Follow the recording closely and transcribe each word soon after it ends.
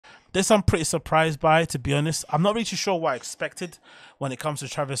this I'm pretty surprised by, to be honest. I'm not really too sure what I expected when it comes to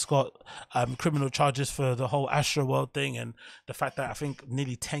Travis Scott criminal charges for the whole Astro World thing and the fact that I think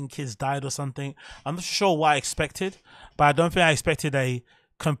nearly 10 kids died or something. I'm not sure what I expected, but I don't think I expected a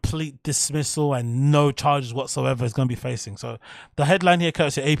complete dismissal and no charges whatsoever is going to be facing. So the headline here,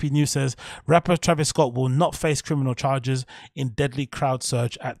 courtesy AP News, says rapper Travis Scott will not face criminal charges in deadly crowd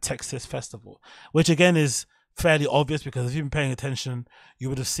surge at Texas festival, which again is fairly obvious because if you've been paying attention, you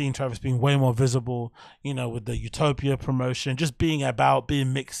would have seen Travis being way more visible, you know, with the Utopia promotion, just being about,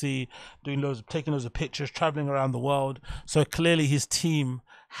 being mixy, taking loads of pictures, traveling around the world. So clearly his team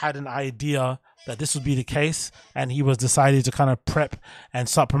had an idea that this would be the case, and he was decided to kind of prep and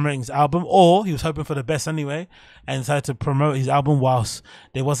start promoting his album, or he was hoping for the best anyway and decided to promote his album whilst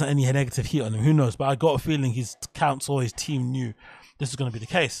there wasn't any negative heat on him. Who knows? But I got a feeling his counsel, his team knew this was going to be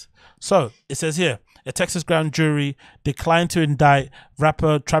the case. So it says here, a Texas grand jury declined to indict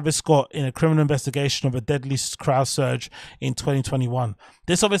rapper Travis Scott in a criminal investigation of a deadly crowd surge in 2021.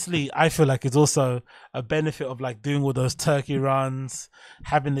 This obviously, I feel like, is also a benefit of like doing all those turkey runs,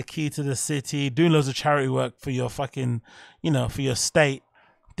 having the key to the city, doing loads of charity work for your fucking, you know, for your state.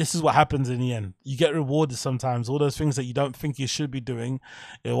 This is what happens in the end. You get rewarded sometimes. All those things that you don't think you should be doing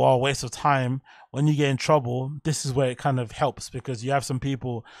are a waste of time. When you get in trouble, this is where it kind of helps because you have some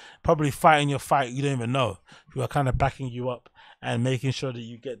people probably fighting your fight you don't even know, who are kind of backing you up and making sure that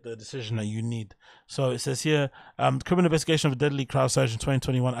you get the decision that you need. So it says here, criminal investigation of a deadly crowd surge in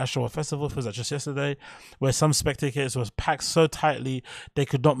 2021 Astro Festival, was that just yesterday, where some spectators was packed so tightly they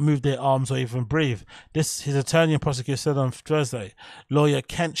could not move their arms or even breathe. This, his attorney and prosecutor said on Thursday. Lawyer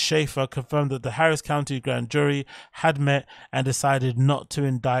Kent Schaefer confirmed that the Harris County grand jury had met and decided not to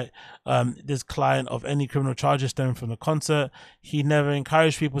indict this client of any criminal charges stemming from the concert. He never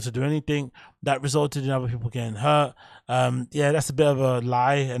encouraged people to do anything that resulted in other people getting hurt. Yeah, that's a bit of a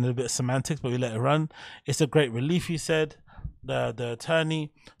lie and a bit of semantics, but we let it run. It's a great relief, he said. The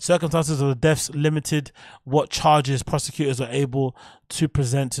attorney, circumstances of the deaths limited what charges prosecutors were able to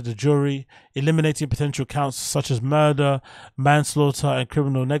present to the jury, eliminating potential counts such as murder, manslaughter, and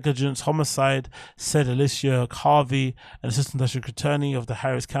criminal negligence, homicide, said Alicia Harvey, an assistant district attorney of the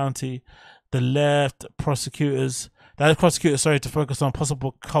Harris County. The left prosecutors, to focus on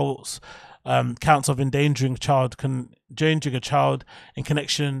possible counts of endangering a child in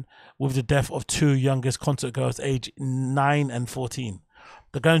connection with the death of two youngest concert girls aged 9 and 14.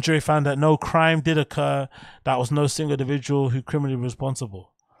 The grand jury found that no crime did occur, that was no single individual who criminally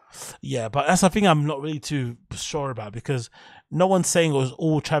responsible. Yeah, but that's a thing I'm not really too sure about because no one's saying it was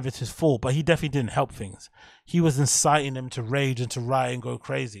all Travis's fault, but he definitely didn't help things. He was inciting them to rage and to riot and go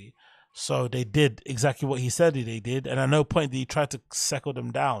crazy. So they did exactly what he said they did, and at no point did he try to settle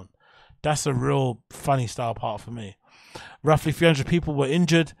them down. That's a real funny style part for me. Roughly 300 people were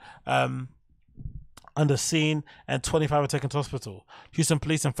injured under scene and 25 were taken to hospital. Houston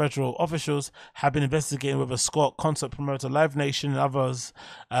police and federal officials have been investigating whether Scott, concert promoter Live Nation and others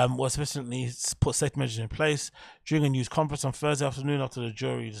were sufficiently put safety measures in place. During a news conference on Thursday afternoon after the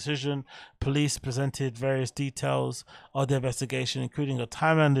jury decision, police presented various details of the investigation, including a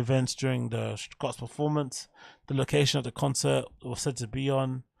timeline of events during the Scott's performance. The location of the concert was said to be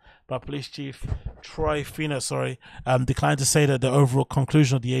on. But Police Chief Troy Fina, declined to say that the overall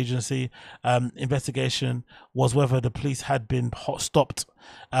conclusion of the agency investigation was whether the police had been stopped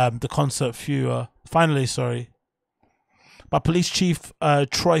the concert finally. But Police Chief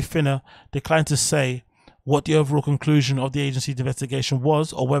Troy Fina declined to say what the overall conclusion of the agency's investigation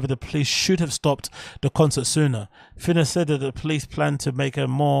was or whether the police should have stopped the concert sooner. Finner said that the police plan to make a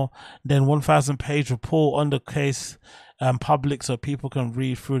more than 1,000-page report on the case public so people can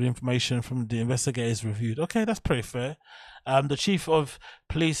read through the information from the investigators reviewed. Okay, that's pretty fair. The chief of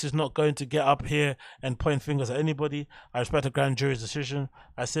police is not going to get up here and point fingers at anybody. I respect the grand jury's decision.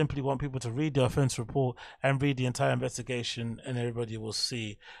 I simply want people to read the offense report and read the entire investigation, and everybody will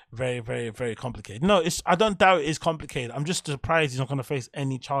see. Very, very, very complicated. No, I don't doubt it is complicated. I'm just surprised he's not going to face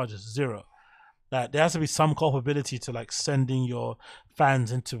any charges. Zero. That there has to be some culpability to like sending your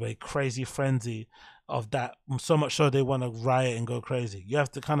fans into a crazy frenzy of that, so much so they want to riot and go crazy. You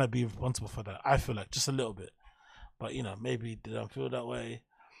have to kind of be responsible for that. I feel like just a little bit. But, you know, maybe they don't feel that way.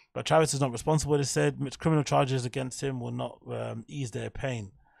 But Travis is not responsible, they said. Criminal charges against him will not ease their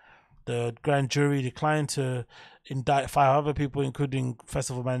pain. The grand jury declined to indict 5 other people, including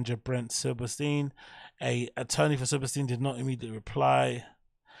festival manager Brent Silberstein. An attorney for Silberstein did not immediately reply.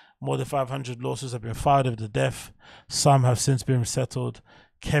 More than 500 lawsuits have been filed over the death. Some have since been settled.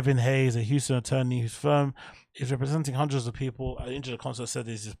 Kevin Hayes, a Houston attorney whose firm is representing hundreds of people at the Injured Concert, said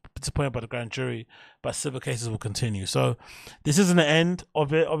he's disappointed by the grand jury, but civil cases will continue. So this isn't the end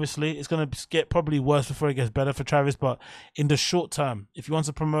of it. Obviously, it's going to get probably worse before it gets better for Travis. But in the short term, if you want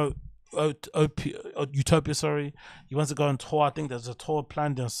to promote Utopia, he wants to go on tour. I think there's a tour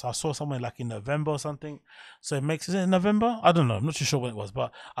planned. I saw somewhere like in November or something. So is it in November? I don't know. I'm not too sure when it was,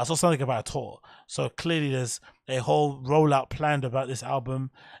 but I saw something about a tour. So clearly there's a whole rollout planned about this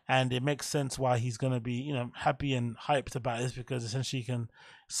album, and it makes sense why he's gonna be, you know, happy and hyped about this, because essentially he can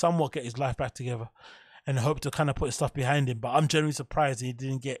somewhat get his life back together and hope to kind of put his stuff behind him. But I'm generally surprised he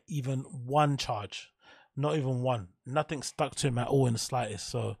didn't get even one charge. Not even one. Nothing stuck to him at all in the slightest.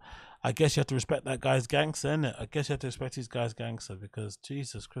 So I guess you have to respect that guy's gangster, innit? I guess you have to respect his guy's gangster, because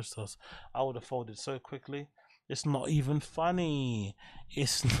Jesus Christos, I would have folded so quickly. It's not even funny.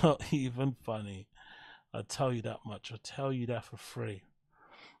 It's not even funny. I'll tell you that much. I'll tell you that for free.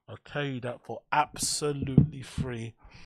 I'll tell you that for absolutely free.